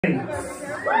Syrinx.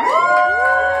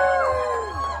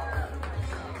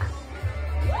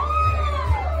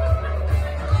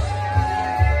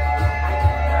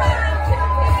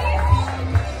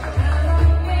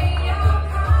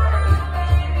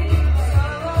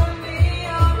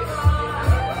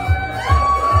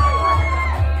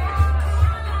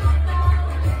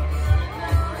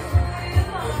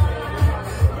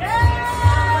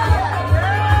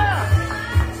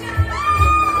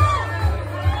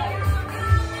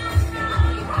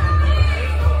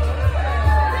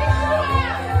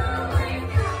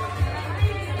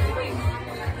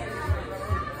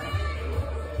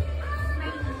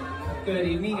 Good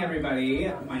evening,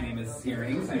 everybody. My name is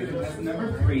Syrinx. I'm contestant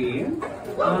number 3.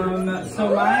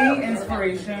 So my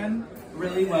inspiration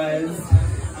really was,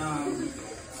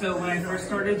 so when I first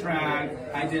started drag,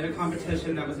 I did a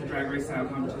competition that was a drag race style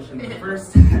competition.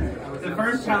 The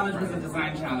first challenge was a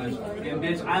design challenge, and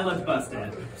bitch, I looked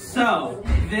busted. So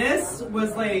this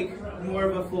was like more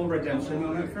of a full redemption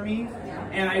moment for me,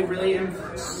 and I really am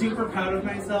super proud of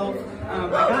myself.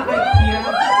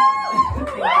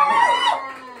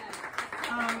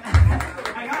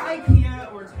 I got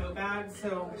IKEA or tote bags,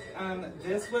 so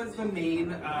this was the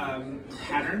main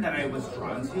pattern that I was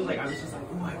drawn to. Like I was just like,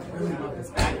 oh, I really love this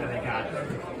bag that I got.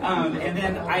 And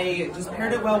then I just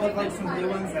paired it well with like some blue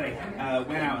ones that I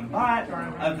went out and bought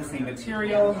of the same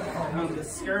material. The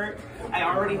skirt, I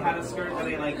already had a skirt that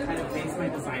I like kind of based my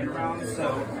design around,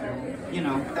 so you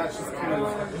know, that's just kind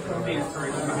of the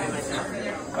inspiration behind it.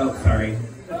 Oh, sorry.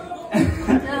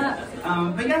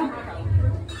 But yeah,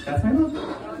 that's my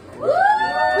look.